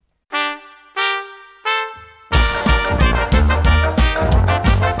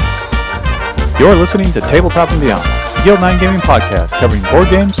You're listening to Tabletop and Beyond, the Guild 9 gaming podcast covering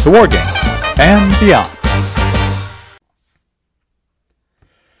board games to war games and beyond.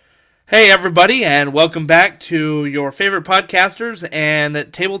 Hey everybody, and welcome back to your favorite podcasters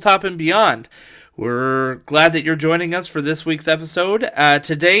and Tabletop and Beyond. We're glad that you're joining us for this week's episode.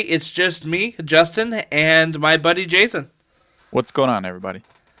 Today it's just me, Justin, and my buddy Jason. What's going on, everybody?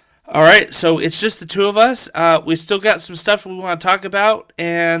 All right, so it's just the two of us. We still got some stuff we want to talk about,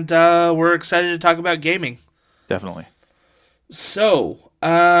 and we're excited to talk about gaming. Definitely. So,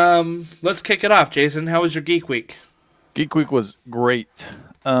 let's kick it off. Jason, how was your Geek Week? Geek Week was great.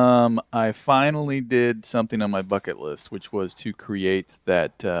 I finally did something on my bucket list, which was to create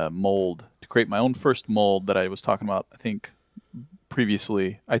that mold, to create my own first mold that I was talking about, I think,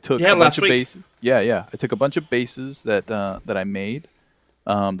 previously. I took a bunch of bases. I took a bunch of bases that I made.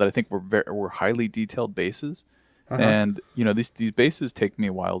 That I think were highly detailed bases, and these bases take me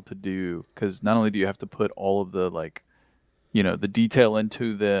a while to do because not only do you have to put all of the the detail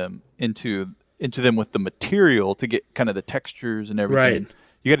into them with the material to get kind of the textures and everything. Right.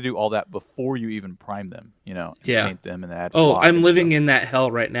 You got to do all that before you even prime them, and paint them and add. Oh, I'm living in that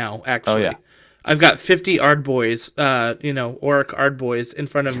hell right now. Actually, I've got 50 Ardboys, Orc Ardboys in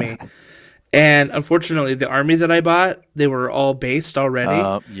front of me. And unfortunately, the army that I bought, they were all based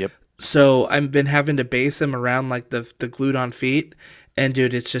already. Yep. So I've been having to base them around like the glued-on feet. And,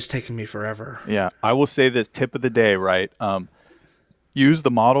 dude, it's just taking me forever. Yeah. I will say this tip of the day, right? Use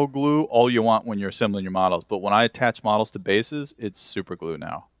the model glue all you want when you're assembling your models. But when I attach models to bases, it's super glue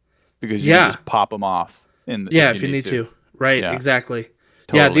now. Because you can just pop them off. If you need to. Right, exactly.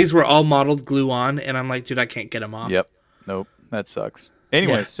 Totally. Yeah, these were all modeled glue on. And I'm like, dude, I can't get them off. Yep. Nope. That sucks.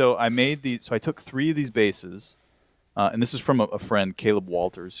 Anyway, so I made these. So I took 3 of these bases, and this is from a friend, Caleb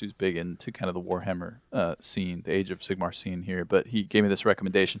Walters, who's big into kind of the Warhammer scene, the Age of Sigmar scene here. But he gave me this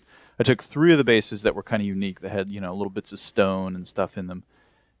recommendation. I took 3 of the bases that were kind of unique, that had little bits of stone and stuff in them,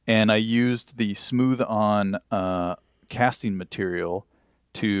 and I used the smooth on casting material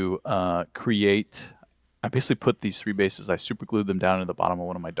to create. I basically put these 3 bases. I super glued them down into the bottom of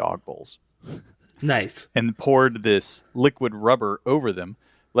one of my dog bowls. Nice. And poured this liquid rubber over them,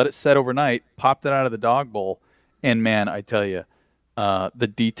 let it set overnight, popped it out of the dog bowl, and man, I tell you,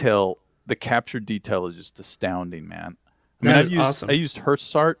 the captured detail is just astounding, man. Awesome. I used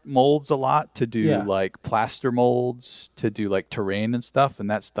Hearthstart molds a lot to do like plaster molds, to do like terrain and stuff, and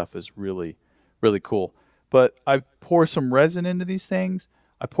that stuff is really, really cool. But I pour some resin into these things.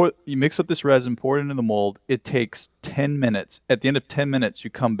 You mix up this resin, pour it into the mold. It takes 10 minutes. At the end of 10 minutes, you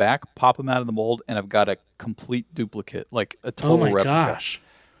come back, pop them out of the mold, and I've got a complete duplicate, like a total replica. Oh my gosh!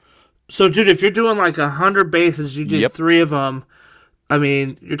 So, dude, if you're doing like 100 bases, you did 3 of them. I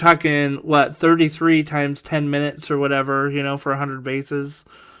mean, you're talking 33 times 10 minutes or whatever, for 100 bases,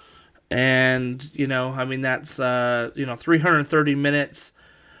 and that's 330 minutes.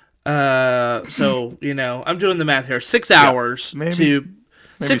 So I'm doing the math here. 6 hours to.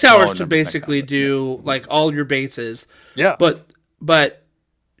 6 hours to basically do like all your bases. Yeah. But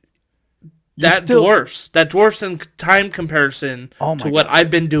that dwarfs in time comparison to what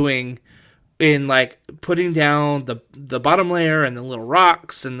I've been doing in like putting down the bottom layer and the little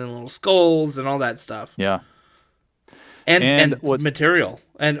rocks and the little skulls and all that stuff. Yeah. And material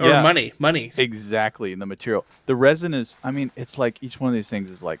and money. Exactly. And the material. The resin is, it's like each one of these things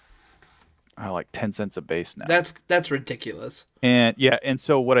is like 10 cents a base now. That's ridiculous. And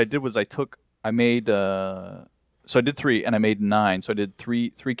so what I did was I did 3 and I made 9. So I did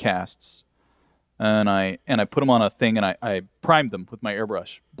three casts, and I put them on a thing, and I primed them with my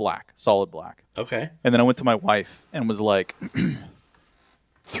airbrush solid black. Okay. And then I went to my wife and was like,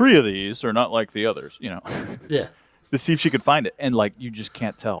 3 of these are not like the others, Yeah. To see if she could find it. And you just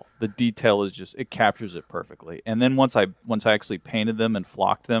can't tell. The detail is it captures it perfectly. And then once I actually painted them and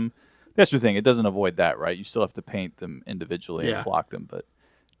flocked them, that's the thing. It doesn't avoid that, right? You still have to paint them individually and flock them. But,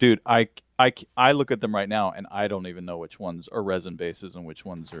 dude, I look at them right now, and I don't even know which ones are resin bases and which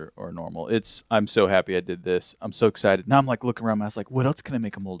ones are normal. I'm so happy I did this. I'm so excited. Now I'm looking around. I was like, what else can I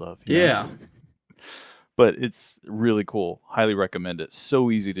make a mold of? Yeah. But it's really cool. Highly recommend it.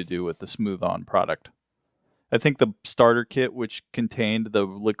 So easy to do with the Smooth On product. I think the starter kit, which contained the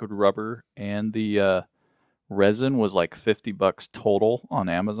liquid rubber and the resin, was like $50 total on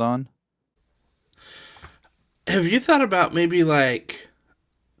Amazon. Have you thought about maybe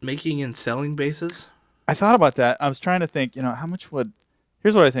making and selling bases? I thought about that. I was trying to think, how much would...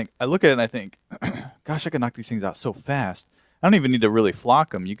 Here's what I think. I look at it and I think, gosh, I could knock these things out so fast. I don't even need to really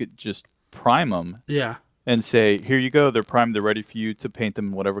flock them. You could just prime them. Yeah. And say, here you go. They're primed. They're ready for you to paint them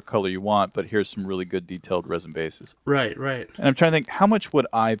in whatever color you want, but here's some really good detailed resin bases. Right. And I'm trying to think, how much would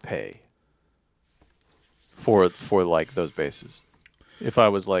I pay for like those bases. If I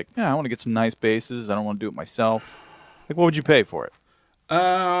was like, yeah, I want to get some nice bases, I don't want to do it myself. Like, what would you pay for it?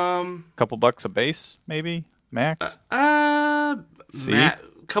 Couple bucks a base, maybe max. See,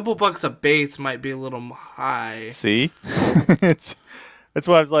 couple bucks a base might be a little high. See, that's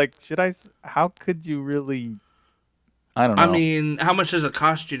why I was like, how could you really? I don't know. I mean, how much does it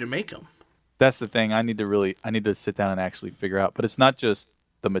cost you to make them? That's the thing. I need to sit down and actually figure out. But it's not just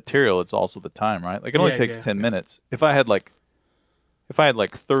the material; it's also the time, right? Like, it only takes 10 minutes. If I had like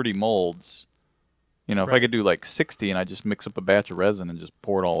 30 molds, if I could do like 60 and I just mix up a batch of resin and just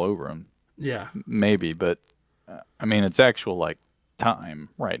pour it all over them, maybe. But I mean, it's actual like time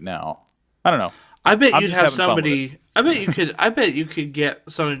right now. I don't know. I bet you'd have somebody. I bet you could get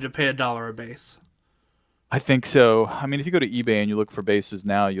somebody to pay $1 a base. I think so. I mean, if you go to eBay and you look for bases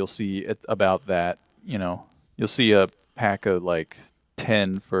now, you'll see it about that. You'll see a pack of like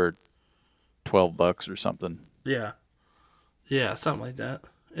 10 for $12 or something. Yeah, something like that.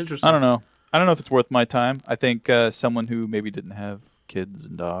 Interesting. I don't know if it's worth my time. I think someone who maybe didn't have kids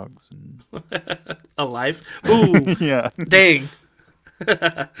and dogs and a life. Ooh, yeah. Dang.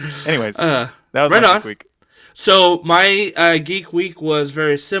 Anyways, that was right my on. week. So my Geek Week was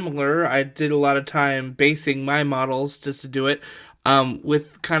very similar. I did a lot of time basing my models just to do it.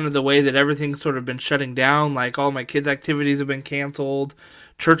 With kind of the way that everything's sort of been shutting down, like all my kids' activities have been canceled.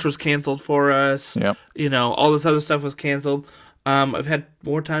 Church was canceled for us. Yep. All this other stuff was canceled. I've had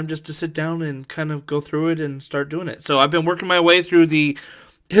more time just to sit down and kind of go through it and start doing it. So I've been working my way through the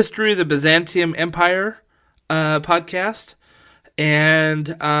history of the Byzantium Empire podcast. And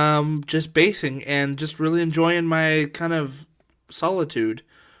just basing and just really enjoying my kind of solitude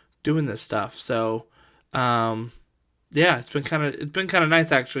doing this stuff. So, it's been kind of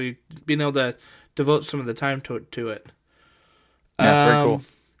nice actually being able to devote some of the time to it. Yeah, very cool.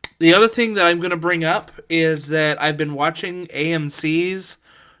 The other thing that I'm going to bring up is that I've been watching AMC's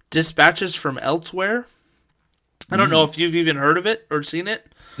Dispatches from Elsewhere. I don't know if you've even heard of it or seen it.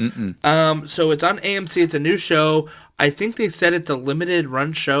 So it's on AMC. It's a new show. I think they said it's a limited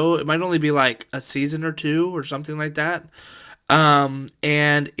run show. It might only be like a season or two or something like that.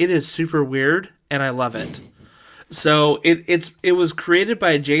 And it is super weird, and I love it. So it was created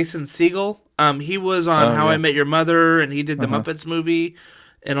by Jason Segel. He was on How I Met Your Mother, and he did the Muppets movie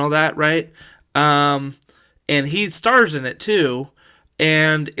and all that, right? And he stars in it too.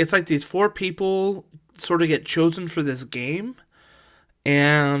 And it's like these 4 people sort of get chosen for this game.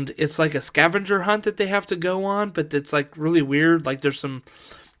 And it's like a scavenger hunt that they have to go on, but it's like really weird. Like there's some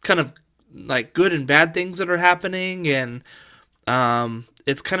kind of like good and bad things that are happening, and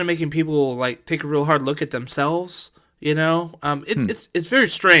it's kind of making people like take a real hard look at themselves. It's very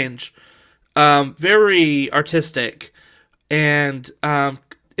strange, very artistic, and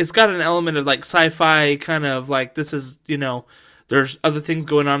it's got an element of like sci-fi kind of like this is there's other things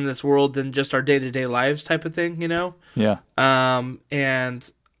going on in this world than just our day-to-day lives type of thing, Yeah.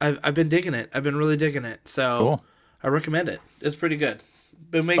 And I've been digging it. I've been really digging it. So cool. I recommend it. It's pretty good.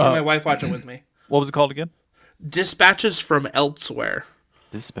 Been making my wife watch it with me. What was it called again? Dispatches from Elsewhere.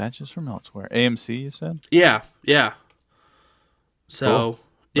 Dispatches from Elsewhere. AMC, you said? Yeah. So,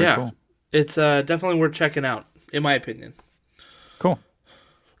 cool. Cool. It's definitely worth checking out, in my opinion. Cool.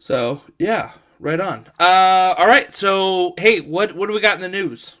 So, yeah. Right on. All right. So, hey, what do we got in the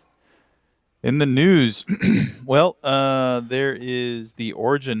news? In the news, well, there is the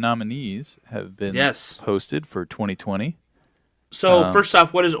Origin nominees have been posted for 2020. So, first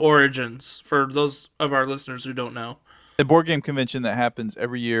off, what is Origins for those of our listeners who don't know? A board game convention that happens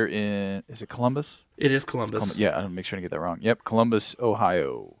every year is it Columbus? It is Columbus. Yeah, I don't make sure to get that wrong. Yep, Columbus,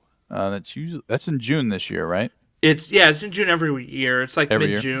 Ohio. That's in June this year, right? It's in June every year. It's like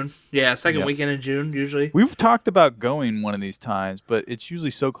mid-June. Yeah, second weekend in June usually. We've talked about going one of these times, but it's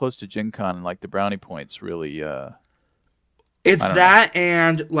usually so close to Gen Con and like the brownie points really It's that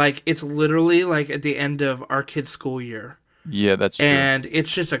and like it's literally like at the end of our kids' school year. Yeah, that's true. And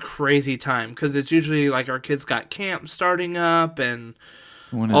it's just a crazy time because it's usually like our kids got camp starting up and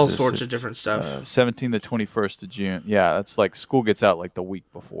all sorts of different stuff. 17th to 21st of June. Yeah, that's like school gets out like the week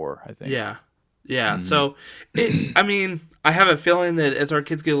before, I think. Yeah. Yeah, so, I have a feeling that as our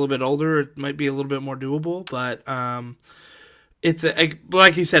kids get a little bit older, it might be a little bit more doable, but it's,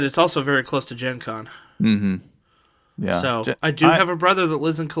 like you said, it's also very close to Gen Con. Mm-hmm. Yeah. So, I have a brother that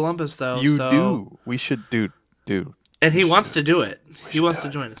lives in Columbus, though. You do. We should do. And he wants to do it. He wants to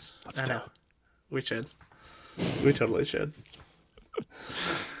join us. I know. We should. We totally should.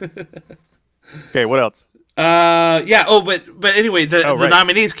 Okay, what else? Yeah. Oh, but anyway, the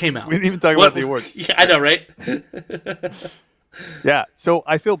nominees came out. We didn't even talk about the awards. Yeah, I know, right? Yeah. So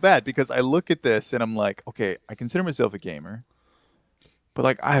I feel bad because I look at this and I'm like, okay, I consider myself a gamer, but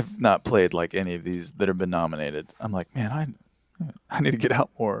like I've not played like any of these that have been nominated. I'm like, man, I need to get out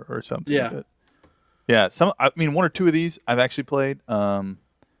more or something. Yeah. But yeah, I mean, one or two of these I've actually played. One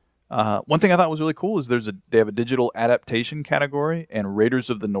thing I thought was really cool is they have a digital adaptation category, and Raiders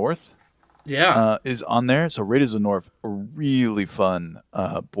of the North Yeah. is on there. So Raiders of the North, a really fun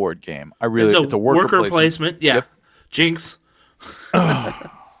board game. It's a Worker placement. placement. Yeah. Yep. Jinx.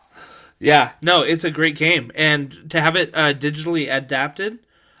 Yeah. No, it's a great game. And to have it digitally adapted,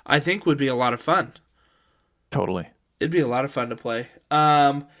 I think would be a lot of fun. Totally. It'd be a lot of fun to play.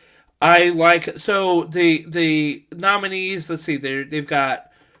 I like so the nominees. Let's see, they've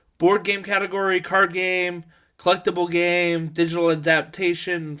got board game category, card game, collectible game, digital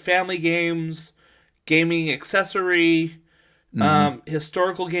adaptation, family games, gaming accessory,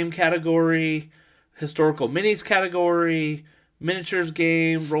 historical game category, historical minis category, miniatures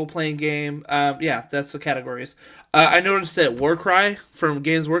game, role playing game. Yeah, that's the categories. I noticed that Warcry from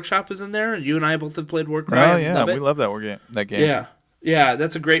Games Workshop is in there. You and I both have played Warcry. Oh and yeah, love we it. love that game. Yeah, yeah,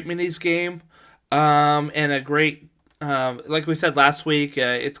 that's a great minis game, and a great, like we said last week,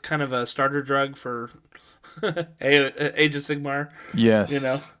 it's kind of a starter drug for Age of Sigmar. Yes. You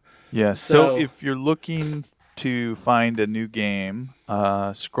know, Yes. So so if you're looking to find a new game,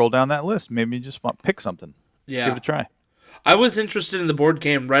 scroll down that list. Maybe just pick something. Give it yeah, a try. I was interested in the board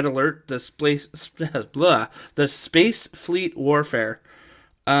game Red Alert, the Space Fleet Warfare.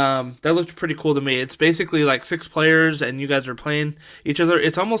 That looked pretty cool to me. It's basically like 6 players, and you guys are playing each other.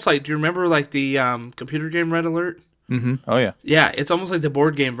 It's almost like, do you remember like the computer game Red Alert? Mm-hmm. Oh yeah. Yeah, it's almost like the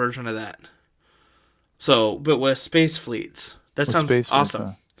board game version of that. So, but with space fleets. That With sounds Space Force,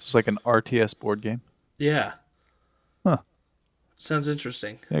 awesome. It's like an RTS board game. Yeah, Huh. sounds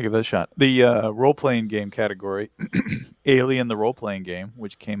interesting. Yeah, give that a shot. The role playing game category, Alien, the role playing game,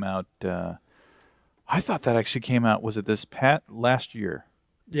 which came out. I thought that actually came out. Was it last year?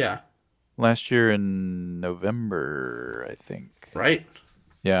 Yeah, Last year in November, I think. right.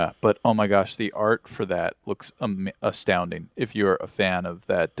 Yeah, but oh my gosh, the art for that looks astounding. If you're a fan of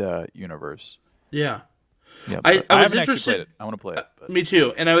that universe, Yeah, yeah. I But I was haven't actually interested. played it. I want to play it. But Me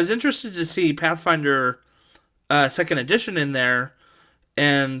too. And I was interested to see Pathfinder Second Edition in there,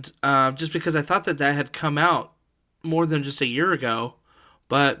 and just because I thought that had come out more than just a year ago,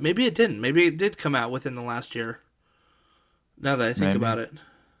 but maybe it didn't. Maybe it did come out within the last year. Now that I think Maybe. about it,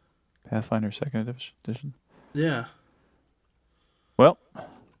 Pathfinder Second Edition. yeah. Well,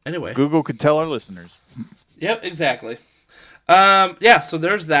 Anyway, Google could tell our listeners. yep, exactly. Yeah, so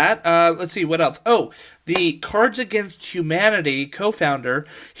there's that. Let's see what else. Oh, the Cards Against Humanity co-founder,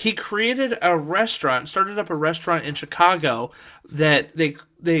 he created a restaurant, started up a restaurant in Chicago that they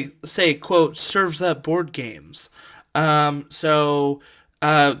say, quote, serves up board games. The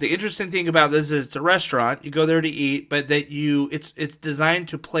interesting thing about this is it's a restaurant. You go there to eat, but it's designed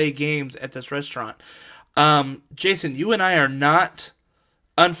to play games at this restaurant. Jason, you and I are not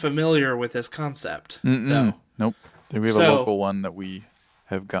unfamiliar with this concept, though. Nope. We have a So- local one that we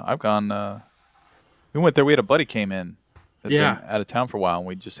have gone. I've gone. We went there. We had a buddy came in. Had Yeah. been out of town for a while, and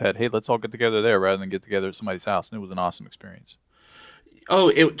we just had, hey, let's all get together there rather than get together at somebody's house, and it was an awesome experience. Oh,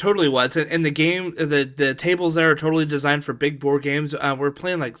 it totally was. And the game, the tables there are totally designed for big board games. We're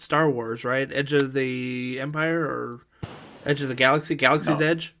playing like Star Wars, right? Edge of the Empire or Edge of the Galaxy? Galaxy's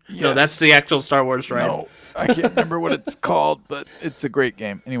Edge? No, that's Yes. the actual Star Wars, right? No, I can't remember what it's called, but it's a great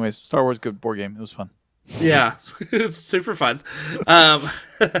game. Anyways, Star Wars, good board game. It was fun. Yeah, it's super fun.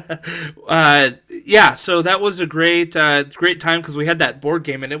 Yeah, so that was a great time because we had that board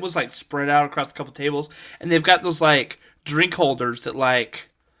game and it was like spread out across a couple tables, and they've got those like drink holders that like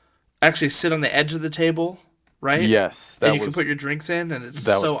actually sit on the edge of the table, right? Yes, And you can put your drinks in, and it's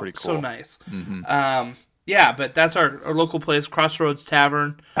that was so pretty so cool. nice. Yeah, but that's our local place, Crossroads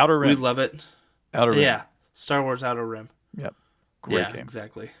Tavern. Outer We Rim. love it. Outer Rim. Yeah, Star Wars Outer Rim. Yep. Great Yeah, game.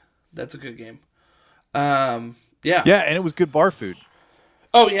 exactly. That's a good game. Yeah. Yeah, and it was good bar food.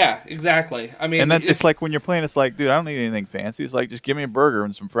 Oh yeah, exactly. I mean, And then it's like when you're playing, it's like, dude, I don't need anything fancy. It's like, just give me a burger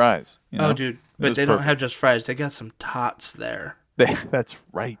and some fries. You know? oh dude, but was they don't perfect. have just fries. They got some tots there. That's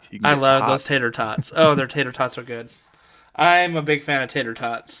right. You can I get love those tots. tater tots. Oh, their tater tots are good. I'm a big fan of tater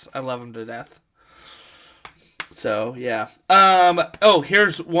tots. I love them to death. So yeah. Oh,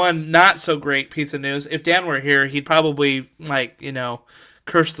 here's one not so great piece of news. If Dan were here, he'd probably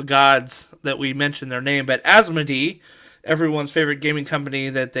curse the gods that we mentioned their name. But Asmodee, everyone's favorite gaming company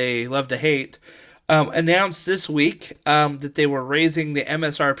that they love to hate, announced this week that they were raising the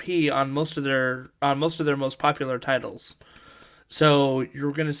MSRP on most of their most popular titles. So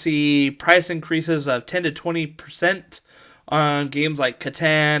you're going to see price increases of 10 to 20% on games like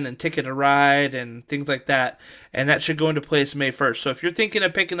Catan and Ticket to Ride and things like that. And that should go into place May 1st. So if you're thinking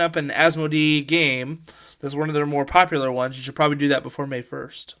of picking up an Asmodee game, that's one of their more popular ones, you should probably do that before May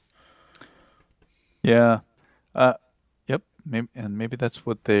 1st. Yeah. Yep. Maybe that's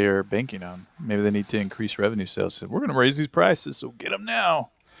what they're banking on. Maybe they need to increase revenue sales. So we're going to raise these prices, so get them now.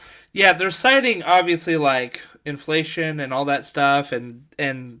 Yeah, they're citing obviously like inflation and all that stuff, and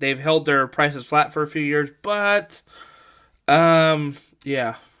they've held their prices flat for a few years, but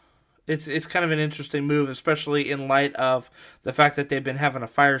yeah, it's kind of an interesting move, especially in light of the fact that they've been having a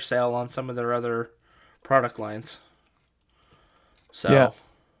fire sale on some of their other product lines. So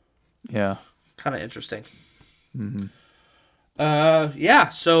yeah, kind of interesting. Mm-hmm. Yeah,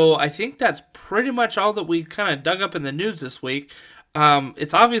 so I think that's pretty much all that we kind of dug up in the news this week.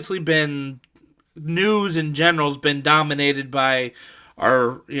 It's obviously been news in general has been dominated by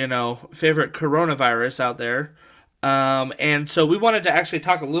our, favorite coronavirus out there. And so we wanted to actually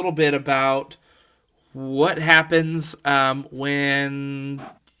talk a little bit about what happens when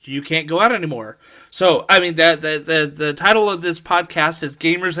you can't go out anymore. So, I mean, the title of this podcast is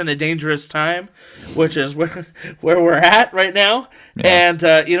Gamers in a Dangerous Time, which is where we're at right now. Yeah. And,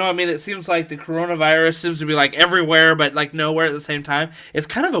 it seems like the coronavirus seems to be, like, everywhere, but, like, nowhere at the same time. It's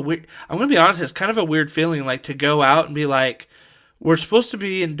kind of a weird, I'm going to be honest, it's kind of a weird feeling, like, to go out and be like, we're supposed to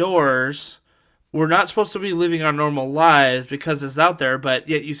be indoors, we're not supposed to be living our normal lives because it's out there, but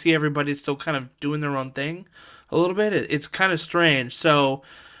yet you see everybody still kind of doing their own thing a little bit. It's kind of strange. So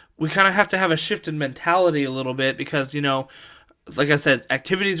we kind of have to have a shift in mentality a little bit because, like I said,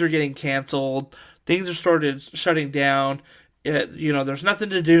 activities are getting canceled. Things are started shutting down. There's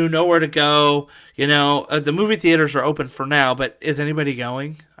nothing to do, nowhere to go. The movie theaters are open for now, but is anybody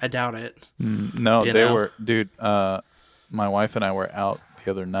going? I doubt it. No, were, dude, my wife and I were out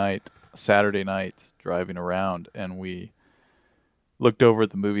the other night, Saturday night, driving around, and we looked over at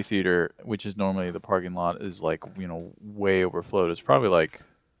the movie theater, which is normally the parking lot is like, way overflowed. It's probably like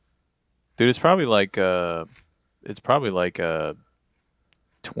a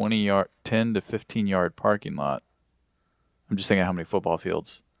 20-yard, 10 to 15-yard parking lot. I'm just thinking how many football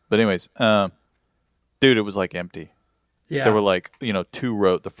fields. But anyways, dude, it was like empty. Yeah. There were like,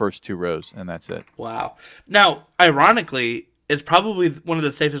 the first two rows, and that's it. Wow. Now, ironically, it's probably one of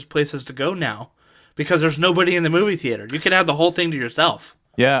the safest places to go now because there's nobody in the movie theater. You can have the whole thing to yourself.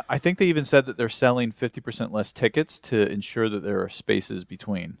 Yeah, I think they even said that they're selling 50% less tickets to ensure that there are spaces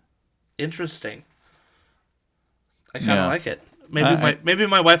between. Interesting. I kind of like it. Maybe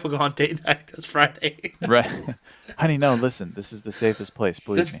my wife will go on date night this Friday. Right. Honey, no, listen. This is the safest place.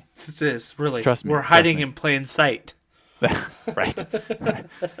 Believe me. This is, really. Trust me. We're hiding in plain sight. Right.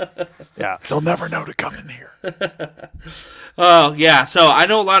 Yeah. They'll never know to come in here. Oh, yeah. So I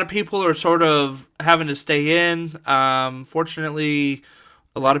know a lot of people are sort of having to stay in. Fortunately,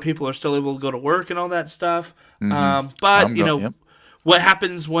 a lot of people are still able to go to work and all that stuff. Mm-hmm. But, yep. What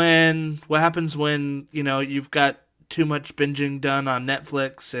happens when you've got too much binging done on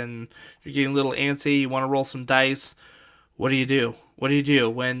Netflix and you're getting a little antsy, you want to roll some dice? What do you do? What do you do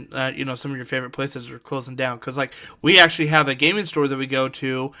when some of your favorite places are closing down? Because we actually have a gaming store that we go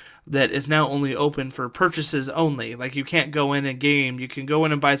to that is now only open for purchases only. Like, you can't go in and game. You can go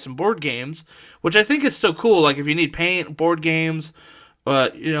in and buy some board games, which I think is still cool. Like, if you need paint, board games,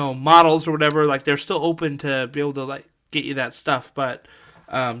 models or whatever, like, they're still open to be able to get you that stuff. But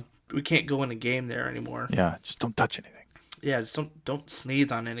we can't go in a game there anymore. Yeah, just don't touch anything. Yeah, just don't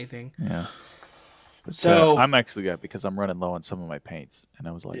sneeze on anything. Yeah. But, so I'm actually because I'm running low on some of my paints, and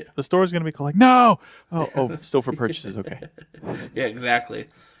I was like, the store's gonna be like, no, oh, still for purchases, okay. Yeah, exactly.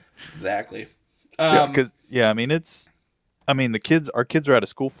 Our kids are out of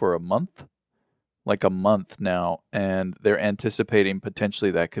school for a month now, and they're anticipating potentially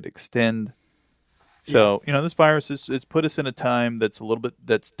that could extend. So this virus it's put us in a time that's a little bit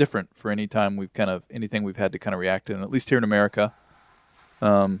different for anything we've had to kind of react to, and at least here in America.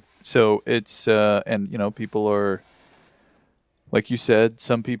 So it's and people are, like you said,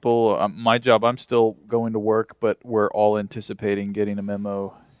 some people. My job, I'm still going to work, but we're all anticipating getting a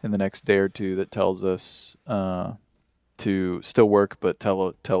memo in the next day or two that tells us to still work but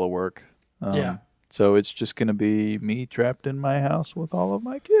telework. So it's just going to be me trapped in my house with all of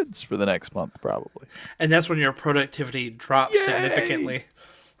my kids for the next month, probably. And that's when your productivity drops significantly.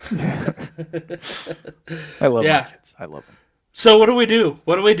 I love my kids. I love them. So what do we do?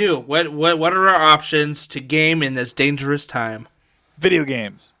 What are our options to game in this dangerous time? Video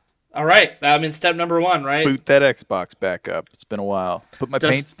games. All right. Step number 1, right? Boot that Xbox back up. It's been a while. Put my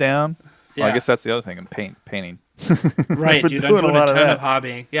paints down. Yeah. Well, I guess that's the other thing. I'm painting. Right, dude. I'm doing a ton of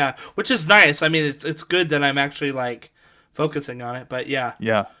hobbying. Yeah, which is nice. It's good that I'm actually focusing on it. But yeah.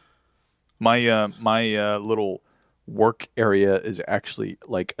 Yeah. My little work area is actually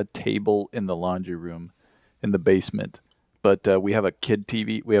like a table in the laundry room in the basement. But we have a kid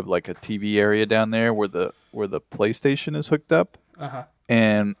TV. We have like a TV area down there where the PlayStation is hooked up. Uh-huh.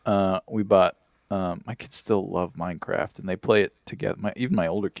 And we bought. My kids still love Minecraft, and they play it together. Even my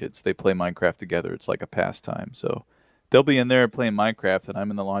older kids, they play Minecraft together. It's like a pastime. So they'll be in there playing Minecraft, and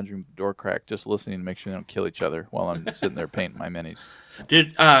I'm in the laundry room with the door cracked, just listening to make sure they don't kill each other while I'm sitting there painting my minis.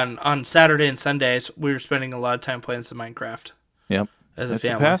 Dude, on Saturday and Sundays, we were spending a lot of time playing some Minecraft. Yep, as a it's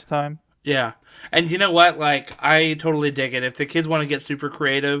family. a pastime. Yeah, and you know what? Like, I totally dig it. If the kids want to get super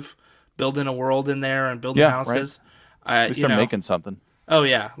creative, building a world in there and building houses, we start making something. Oh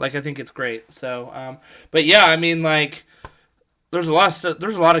yeah, like I think it's great. So, but yeah, I mean, like, there's a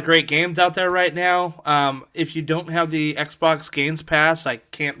lot of great games out there right now. If you don't have the Xbox Games Pass, I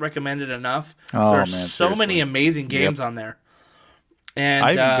can't recommend it enough. Oh, There's man, so seriously. many amazing games on there. And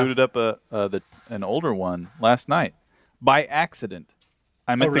I even booted up an older one last night by accident.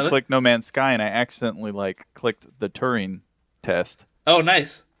 I meant to click No Man's Sky, and I accidentally clicked the Turing test. Oh,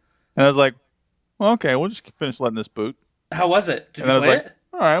 nice. And I was like, well, okay, we'll just finish letting this boot. How was it? Did and you I was play like, it?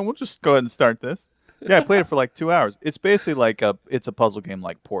 all right, we'll just go ahead and start this. Yeah, I played it for like 2 hours. It's basically it's a puzzle game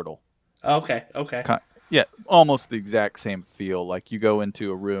like Portal. Okay. Yeah, almost the exact same feel. Like you go into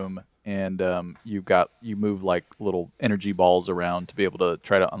a room and you move like little energy balls around to be able to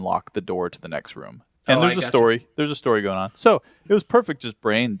try to unlock the door to the next room. And there's a story. You. There's a story going on. So it was perfect, just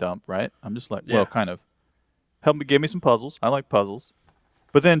brain dump, right? I'm just like, well, kind of. Gave me some puzzles. I like puzzles.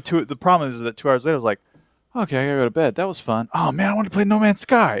 But then the problem is that 2 hours later, I was like, okay, I gotta go to bed. That was fun. Oh man, I want to play No Man's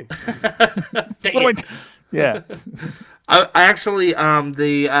Sky. What do I do? Yeah. I actually,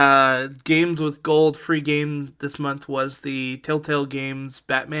 the Games with Gold free game this month was the Telltale Games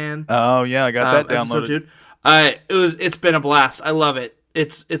Batman. Oh yeah, I got that downloaded. Dude. It's been a blast. I love it.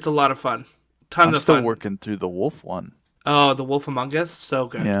 It's a lot of fun. I'm still working through the Wolf one. Oh, the Wolf Among Us, so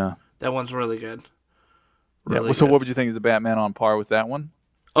good. Yeah, that one's really good. Really so, what would you think? Is the Batman on par with that one?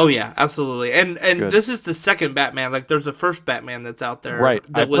 Oh yeah, absolutely. And this is the second Batman. Like, there's a first Batman that's out there. Right.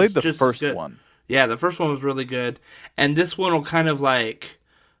 That I played was the just first one. Yeah, the first one was really good, and this one will kind of like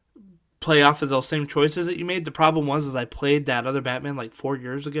play off of those same choices that you made. The problem was I played that other Batman like 4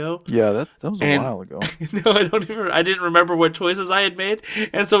 years ago. Yeah, that was a while ago. No, I didn't remember what choices I had made,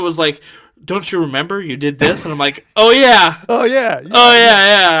 and so it was like, don't you remember you did this? And I'm like, oh yeah,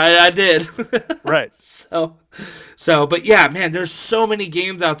 I did. Right. So, but yeah, man, there's so many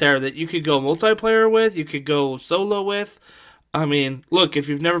games out there that you could go multiplayer with, you could go solo with. I mean, look, if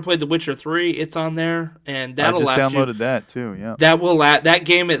you've never played The Witcher 3, it's on there, and that'll last you. I just downloaded that too. Yeah, that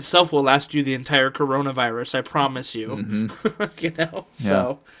game itself will last you the entire coronavirus. I promise you. Mm-hmm.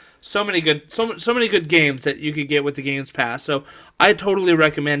 So many good games that you could get with the Games Pass. So I totally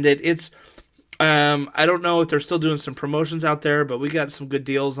recommend it. It's I don't know if they're still doing some promotions out there, but we got some good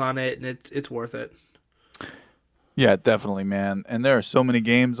deals on it, and it's worth it. Yeah, definitely, man. And there are so many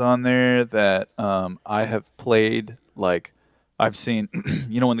games on there that I have played. Like, I've seen,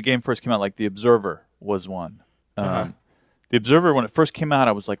 when the game first came out, like The Observer was one. The Observer, when it first came out,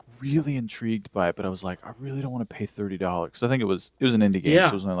 I was like really intrigued by it, but I was like, I really don't want to pay $30 because I think it was an indie game, so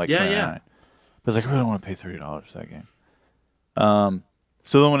it was only like $29. But I was like, I really don't want to pay $30 for that game.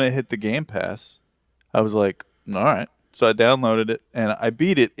 So then when it hit the Game Pass, I was like, all right. So I downloaded it, and I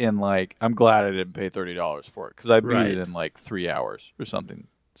beat it in I'm glad I didn't pay $30 for it, because I beat it in 3 hours or something,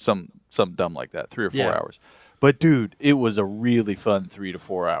 some dumb like that, 3 or 4 hours. But dude, it was a really fun 3 to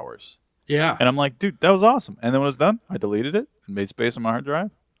 4 hours. Yeah. And I'm like, dude, that was awesome. And then when it was done, I deleted it and made space on my hard drive.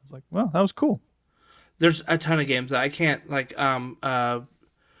 I was like, well, that was cool. There's a ton of games that I can't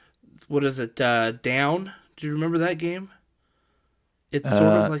what is it? Down? Do you remember that game? It's sort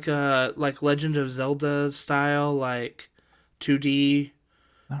of like a Legend of Zelda style, 2D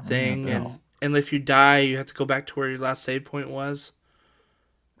thing, and if you die, you have to go back to where your last save point was.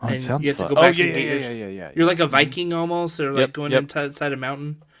 Oh, and it sounds you have fun. to go back yeah. You're like a Viking almost, or going inside a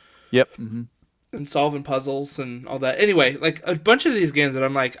mountain. Yep. Mm-hmm. And solving puzzles and all that. Anyway, a bunch of these games that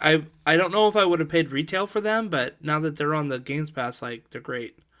I'm like, I don't know if I would have paid retail for them, but now that they're on the Games Pass, they're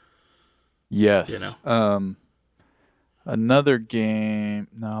great. Yes. Another game.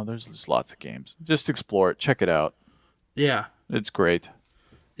 No, there's just lots of games. Just explore it. Check it out. Yeah. It's great.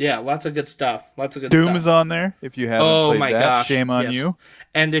 Yeah, lots of good stuff. Doom is on there. If you haven't played that, gosh. Shame on you.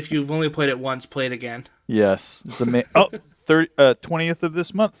 And if you've only played it once, play it again. Yes. It's amazing. 20th of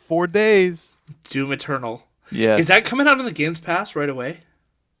this month, 4 days. Doom Eternal. Yes. Is that coming out on the Games Pass right away?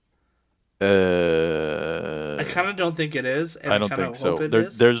 I kind of don't think it is. And I don't think so.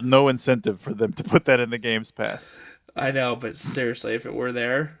 There's no incentive for them to put that in the Games Pass. I know, but seriously, if it were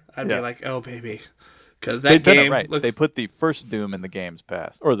there, I'd be Yeah. like, oh baby, because They've that done it game right. looks. They put the first Doom in the Game's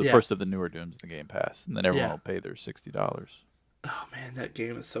Pass, or the Yeah. first of the newer Dooms in the Game Pass, and then everyone Yeah. will pay their $60. Oh man, that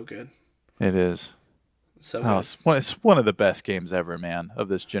game is so good. It is. So Oh, good. it's one of the best games ever, man, of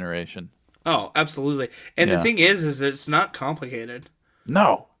this generation. Oh, absolutely. And the Yeah. thing is it's not complicated.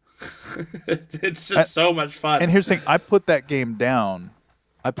 No. It's just so much fun. And here's the thing: I put that game down.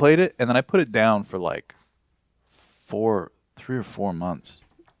 I played it, and then I put it down for like 3 or 4 months,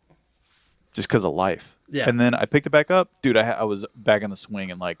 just because of life. Yeah. And then I picked it back up, dude. I was back in the swing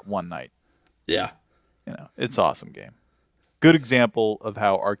in like one night. Yeah. It's an awesome game. Good example of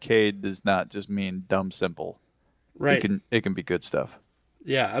how arcade does not just mean dumb simple. Right. It can be good stuff.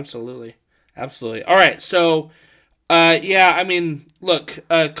 Yeah, absolutely. Absolutely. All right. So, yeah, I mean, look,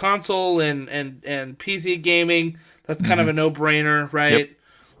 console and PC gaming, that's kind of a no-brainer, right?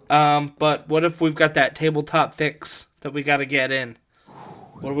 But what if we've got that tabletop fix that we got to get in?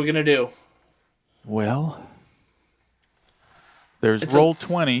 What are we going to do? Well, there's It's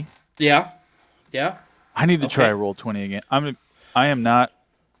Roll20. Yeah. Yeah. I need to try Okay. Roll20 again. I am not.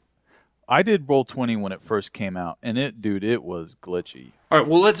 I did Roll20 when it first came out, and it was glitchy. All right.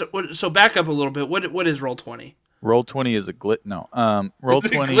 Well, so back up a little bit. What is Roll20? Roll20 is a glitch. No,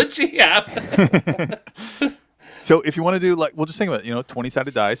 Roll20. Glitchy app. So if you want to do we'll just think about it,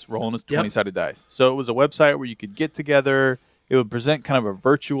 20-sided dice, rolling is 20-sided dice. So it was a website where you could get together. It would present kind of a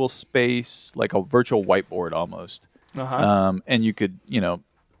virtual space, like a virtual whiteboard almost. And you could,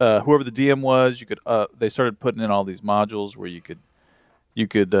 whoever the DM was, you could. They started putting in all these modules where you could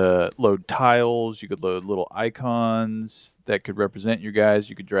load tiles, you could load little icons that could represent your guys.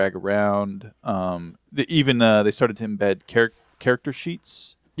 You could drag around. They started to embed character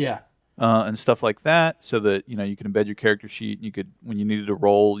sheets. Yeah. And stuff like that, so that you can embed your character sheet. And you could, when you needed to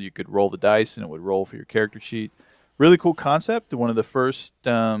roll, you could roll the dice, and it would roll for your character sheet. Really cool concept. One of the first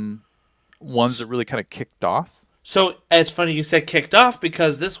ones that really kind of kicked off. So it's funny you said kicked off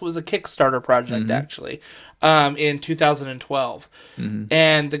because this was a Kickstarter project actually, in 2012,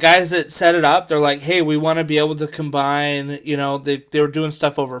 and the guys that set it up, they're like, "Hey, we want to be able to combine." They were doing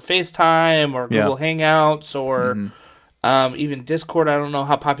stuff over FaceTime or Google Hangouts or even Discord. I don't know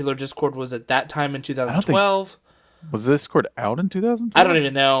how popular Discord was at that time in 2012. Was Discord out in 2012? I don't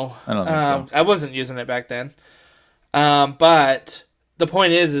even know. I don't think so. I wasn't using it back then. But the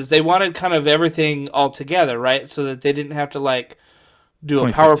point is they wanted kind of everything all together, right? So that they didn't have to do a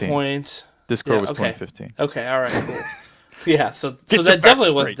 2015. PowerPoint. Discord was okay. 2015. Okay, all right, cool. Yeah, so your that facts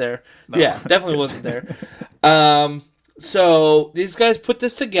definitely wasn't straight. there. No. Yeah, definitely wasn't there. So these guys put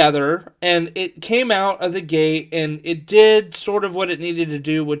this together, and it came out of the gate, and it did sort of what it needed to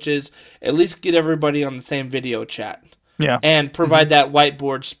do, which is at least get everybody on the same video chat. Yeah. And provide that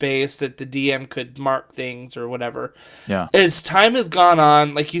whiteboard space that the DM could mark things or whatever. Yeah. As time has gone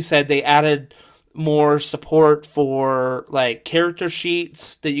on, like you said, they added more support for character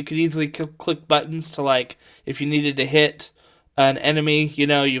sheets that you could easily click buttons to if you needed to hit an enemy,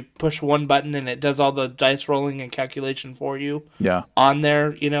 you push one button and it does all the dice rolling and calculation for you. Yeah. On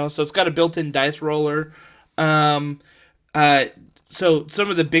there, so it's got a built-in dice roller. So some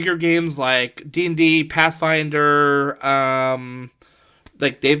of the bigger games like D&D, Pathfinder,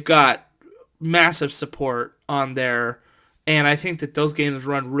 they've got massive support on there, and I think that those games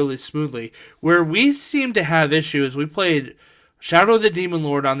run really smoothly. Where we seem to have issues, we played Shadow of the Demon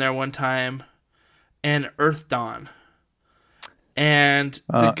Lord on there one time, and Earth Dawn. And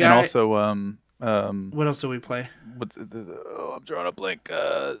the guy... and also, what else did we play? I'm drawing a blank.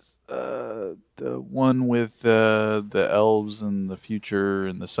 The one with the elves and the future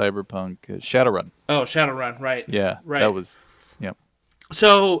and the cyberpunk, Shadowrun. Oh, Shadowrun, right. Yeah, right. That was, yeah.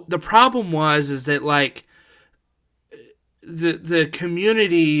 So the problem is that the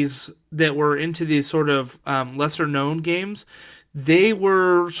communities that were into these sort of lesser known games, they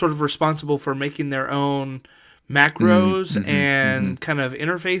were sort of responsible for making their own macros and kind of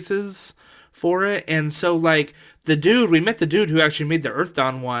interfaces for it. And so we met the dude who actually made the Earth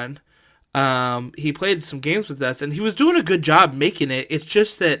Dawn one. He played some games with us and he was doing a good job making it. It's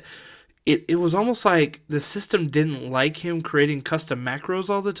just that it was almost like the system didn't like him creating custom macros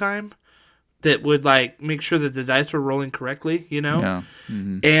all the time that would make sure that the dice were rolling correctly, Yeah.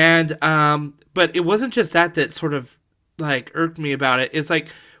 And but it wasn't just that sort of irked me about it. It's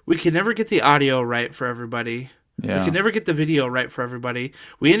we could never get the audio right for everybody. Yeah. We could never get the video right for everybody.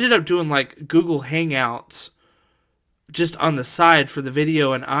 We ended up doing Google Hangouts just on the side for the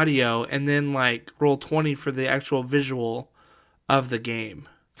video and audio, and then Roll20 for the actual visual of the game.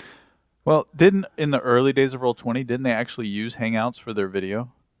 Well, in the early days of Roll20, didn't they actually use Hangouts for their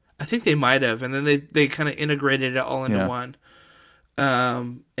video? I think they might have, and then they kind of integrated it all into Yeah. one.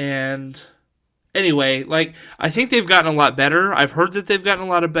 And anyway, like I think they've gotten a lot better. I've heard that they've gotten a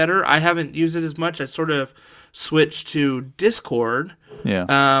lot better. I haven't used it as much. I sort of switched to Discord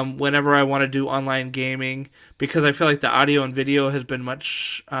Yeah. whenever I want to do online gaming because I feel like the audio and video has been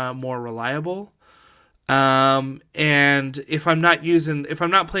much more reliable. And if I'm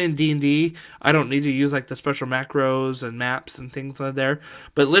not playing D&D, I don't need to use like the special macros and maps and things like there.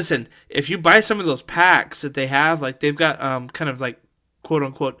 But listen, if you buy some of those packs that they have, like they've got kind of like quote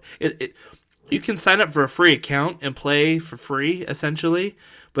unquote you can sign up for a free account and play for free essentially.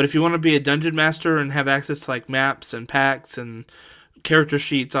 But if you want to be a dungeon master and have access to like maps and packs and character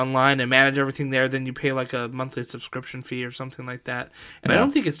sheets online and manage everything there, then you pay like a monthly subscription fee or something like that. And I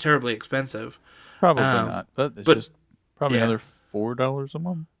don't think it's terribly expensive. Probably not. But it's just probably another $4 a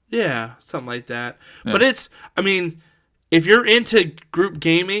month. Yeah, something like that. Yeah. But I mean, if you're into group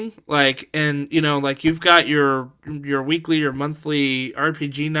gaming, like, and you know, like you've got your weekly or monthly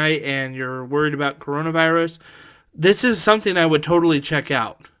RPG night, and you're worried about coronavirus, this is something I would totally check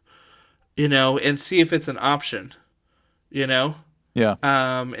out. You know, and see if it's an option. You know. Yeah.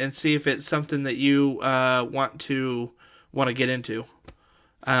 And see if it's something that you want to get into.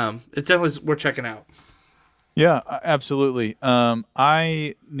 It's definitely worth checking out. Yeah, absolutely.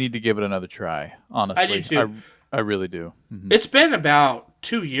 I need to give it another try, honestly. I do too. I really do. Mm-hmm. It's been about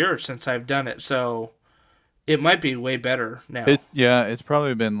 2 years since I've done it, so it might be way better now. It's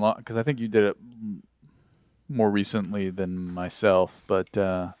probably been long, because I think you did it more recently than myself. But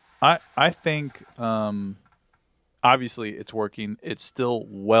I think obviously it's working. It's still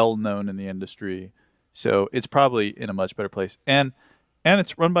well known in the industry, so it's probably in a much better place. And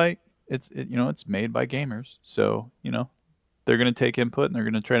it's run by it's made by gamers, so they're going to take input and they're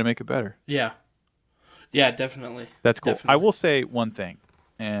going to try to make it better. Yeah, definitely. That's cool. Definitely. I will say one thing,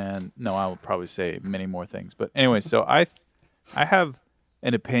 and no, I will probably say many more things. But anyway, so I have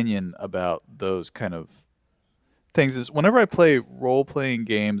an opinion about those kind of things. Is whenever I play role playing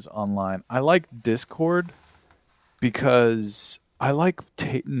games online, I like Discord because I like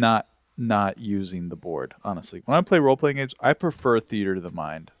not using the board. Honestly, when I play role playing games, I prefer theater to the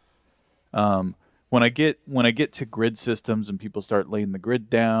mind. When I get to grid systems and people start laying the grid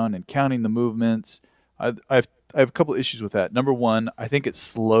down and counting the movements, I have a couple issues with that. Number one, I think it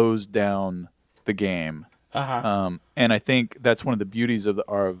slows down the game. Uh-huh. And I think that's one of the beauties of an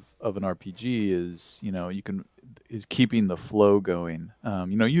RPG is keeping the flow going.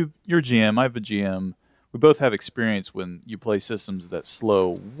 You're a GM, I have a GM. We both have experience when you play systems that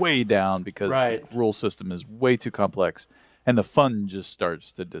slow way down because the rule system is way too complex, and the fun just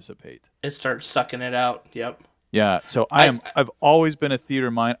starts to dissipate. It starts sucking it out. Yep. Yeah, so I've always been a theater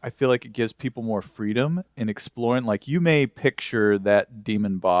mind. I feel like it gives people more freedom in exploring. Like, you may picture that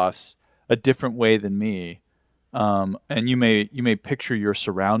demon boss a different way than me, and you may picture your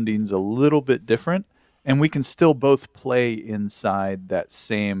surroundings a little bit different, and we can still both play inside that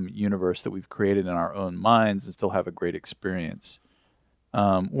same universe that we've created in our own minds and still have a great experience.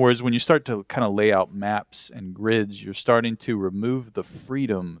 Whereas when you start to kind of lay out maps and grids, you're starting to remove the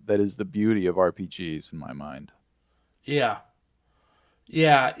freedom that is the beauty of RPGs in my mind. Yeah.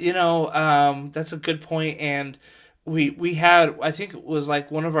 That's a good point. And we had, I think it was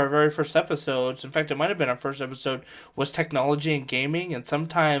like one of our very first episodes. In fact, it might have been our first episode, was technology and gaming. And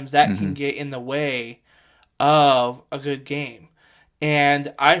sometimes that can get in the way of a good game.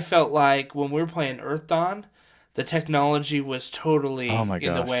 And I felt like when we were playing Earth Dawn, the technology was totally in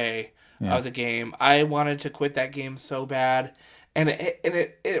the way of the game. I wanted to quit that game so bad. And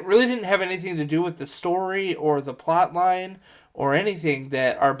it really didn't have anything to do with the story or the plot line or anything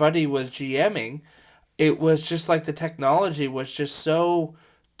that our buddy was GMing. It was just like the technology was just so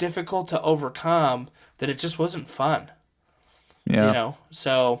difficult to overcome that it just wasn't fun. Yeah.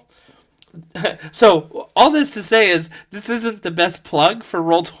 So all this to say is this isn't the best plug for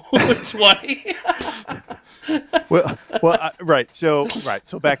Roll20. Right. So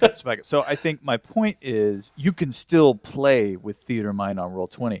back up. So I think my point is you can still play with Theater Mind on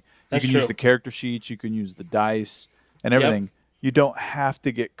Roll20. You can use the character sheets, you can use the dice and everything. Yep. You don't have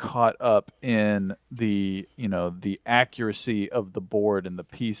to get caught up in the accuracy of the board and the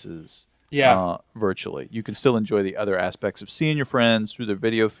pieces. Yeah. Virtually. You can still enjoy the other aspects of seeing your friends through their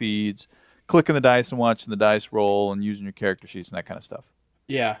video feeds, clicking the dice and watching the dice roll and using your character sheets and that kind of stuff.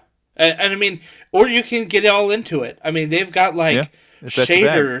 Yeah. And I mean, or you can get all into it. I mean, they've got like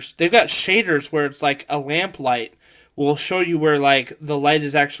shaders. They've got shaders where it's like a lamp light will show you where like the light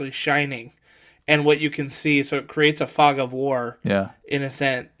is actually shining and what you can see. So it creates a fog of war. Yeah. In a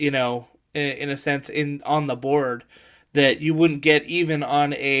sense, on the board. that you wouldn't get even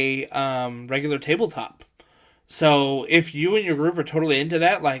on a regular tabletop. So if you and your group are totally into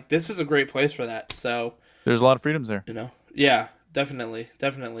that, like this is a great place for that. So There's a lot of freedoms there. Yeah, definitely,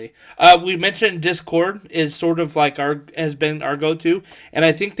 definitely. We mentioned Discord is sort of like has been our go-to, and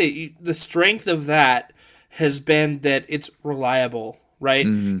I think that the strength of that has been that it's reliable. Right?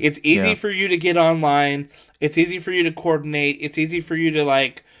 Mm-hmm. It's easy for you to get online. It's easy for you to coordinate. It's easy for you to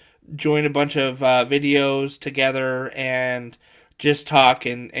like join a bunch of videos together and just talk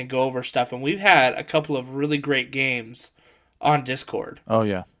and go over stuff. And we've had a couple of really great games on Discord. Oh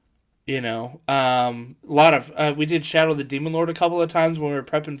yeah. A lot of we did Shadow the Demon Lord a couple of times when we were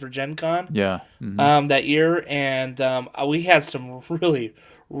prepping for Gen Con. Yeah. Mm-hmm. That year, and we had some really,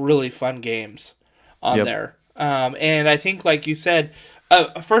 really fun games on there. And I think, like you said,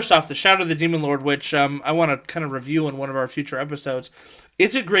 first off, the Shadow of the Demon Lord, which I want to kind of review in one of our future episodes,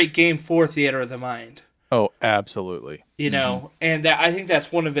 it's a great game for Theater of the Mind. Oh, absolutely. And I think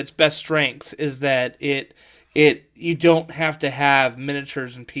that's one of its best strengths is that it you don't have to have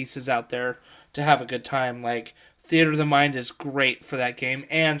miniatures and pieces out there to have a good time. Like Theater of the Mind is great for that game,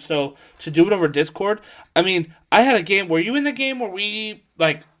 and so to do it over Discord, I mean, I had a game. Were you in the game where we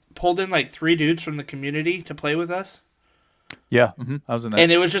like pulled in like 3 dudes from the community to play with us? Yeah, I was in that. And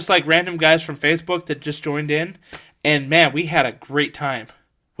it was just like random guys from Facebook that just joined in, and man, we had a great time.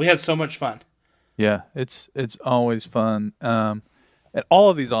 We had so much fun. Yeah, it's always fun. And all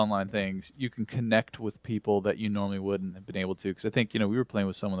of these online things, you can connect with people that you normally wouldn't have been able to. Because I think, we were playing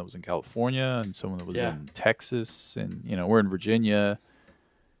with someone that was in California and someone that was in Texas, and we're in Virginia.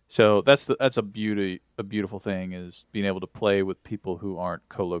 So that's a beautiful thing, is being able to play with people who aren't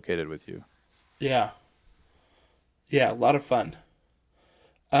co-located with you. Yeah, a lot of fun.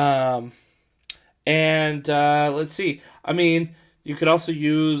 And let's see. I mean, you could also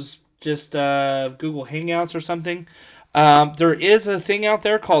use just Google Hangouts or something. There is a thing out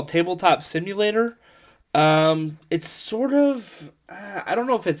there called Tabletop Simulator. It's sort of, I don't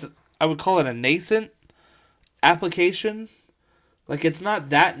know if I would call it a nascent application. Like, it's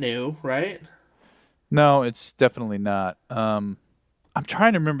not that new, right? No, it's definitely not. I'm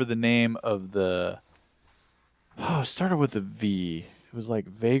trying to remember the name of it started with a V. It was like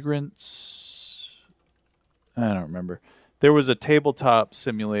Vagrants. I don't remember. There was a tabletop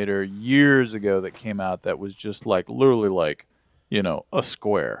simulator years ago that came out that was just like literally like, a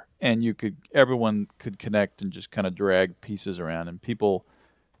square, and everyone could connect and just kind of drag pieces around, and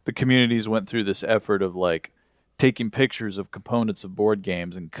the communities went through this effort of like taking pictures of components of board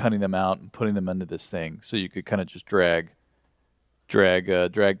games and cutting them out and putting them into this thing, so you could kind of just drag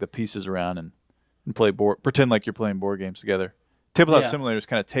the pieces around and pretend like you're playing board games together. Tabletop Simulator is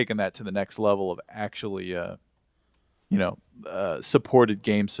kind of taken that to the next level of actually supported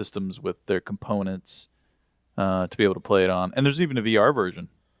game systems with their components to be able to play it on. And there's even a VR version.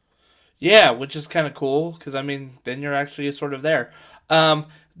 Yeah, which is kind of cool, because, I mean, then you're actually sort of there.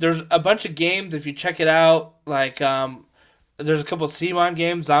 There's a bunch of games, if you check it out, like, there's a couple of CMON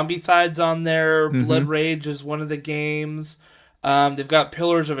games, Zombicide's on there, Blood Rage is one of the games. They've got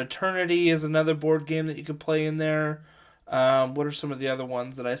Pillars of Eternity is another board game that you could play in there. What are some of the other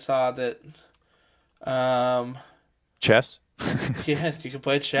ones that I saw that... Chess? Yeah, you can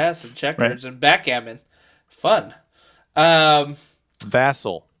play chess and checkers and backgammon. Fun.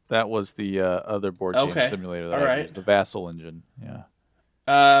 Vassal. That was the other board game simulator that I used. The Vassal engine. Yeah.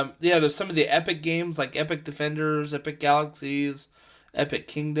 There's some of the Epic games like Epic Defenders, Epic Galaxies, Epic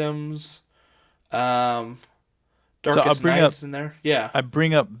Kingdoms, Darkest Nights in there. Yeah. I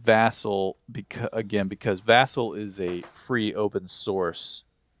bring up Vassal because Vassal is a free open source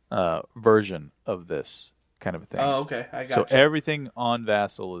version of this kind of a thing. Oh, okay. I got So everything on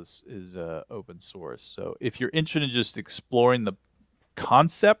Vassal is open source. So if you're interested in just exploring the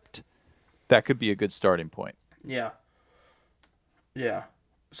concept, that could be a good starting point. Yeah.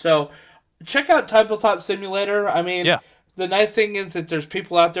 So check out Tabletop Simulator. I mean, the nice thing is that there's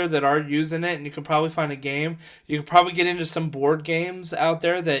people out there that are using it, and you can probably find a game. You can probably get into some board games out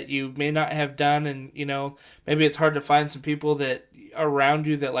there that you may not have done, and maybe it's hard to find some people that around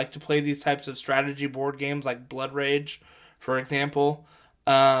you that like to play these types of strategy board games like Blood Rage, for example,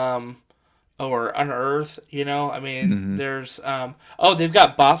 or Unearth. I mean, there's they've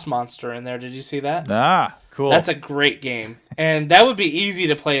got Boss Monster in there. Did you see that? Ah, cool. That's a great game, and that would be easy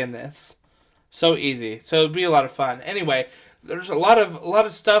to play in this. So easy. So it'd be a lot of fun. Anyway, there's a lot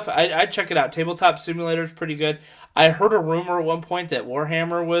of stuff. I check it out. Tabletop Simulator is pretty good. I heard a rumor at one point that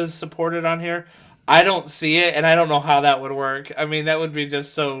Warhammer was supported on here. I don't see it, and I don't know how that would work. I mean, that would be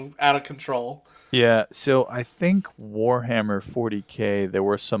just so out of control. Yeah, so I think Warhammer 40K, there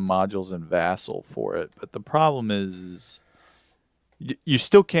were some modules in Vassal for it, but the problem is you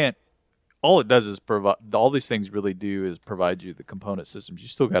still can't. All it does is provide. All these things really do is provide you the component systems. You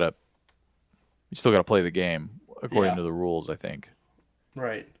still gotta play the game according Yeah. to the rules, I think.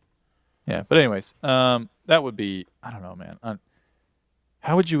 Right. Yeah, but anyways, that would be. I don't know, man.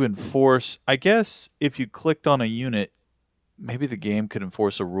 How would you enforce? I guess if you clicked on a unit, maybe the game could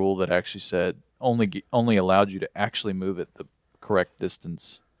enforce a rule that actually said only allowed you to actually move it the correct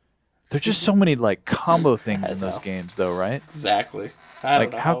distance. There's just so many like combo things in those know. games, though, right? Exactly. I Like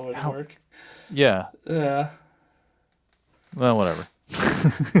don't know how it would work. Yeah. Yeah. Well, whatever.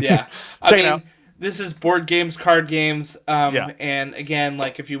 Yeah. I Check it mean, out. this is board games, card games, Yeah. and again,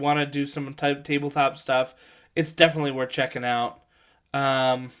 like if you want to do some tabletop stuff, it's definitely worth checking out.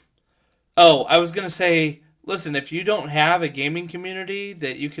 Oh, I was gonna say, listen, if you don't have a gaming community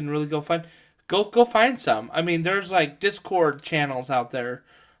that you can really go find some. I mean, there's like Discord channels out there,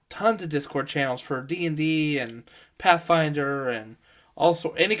 tons of Discord channels for D&D and Pathfinder and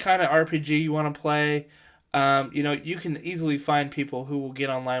also any kind of RPG you want to play. You can easily find people who will get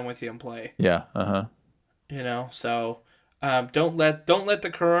online with you and play. Yeah. Uh-huh. So don't let the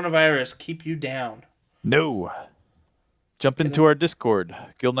coronavirus keep you down. No. Jump into our Discord,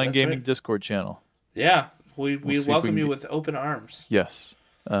 Guild 9 That's Gaming right. Discord channel. Yeah, we see if we welcome can you get- with open arms. Yes.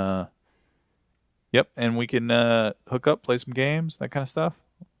 Yep, and we can hook up, play some games, that kind of stuff.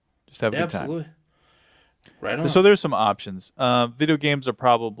 Just have a Yeah, good time. absolutely. Right on. So there's some options. Video games are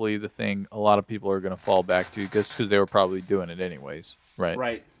probably the thing a lot of people are going to fall back to because they were probably doing it anyways, right?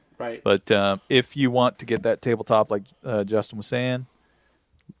 Right. But if you want to get that tabletop, like Justin was saying,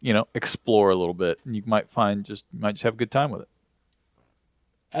 explore a little bit, and you might just have a good time with it.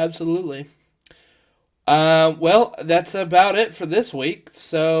 Absolutely. Well, that's about it for this week.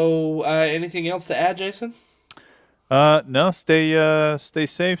 So, anything else to add, Jason? No, stay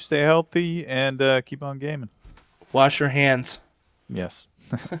safe, stay healthy, and keep on gaming. Wash your hands. Yes.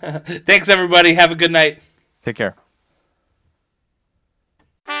 Thanks, everybody. Have a good night. Take care.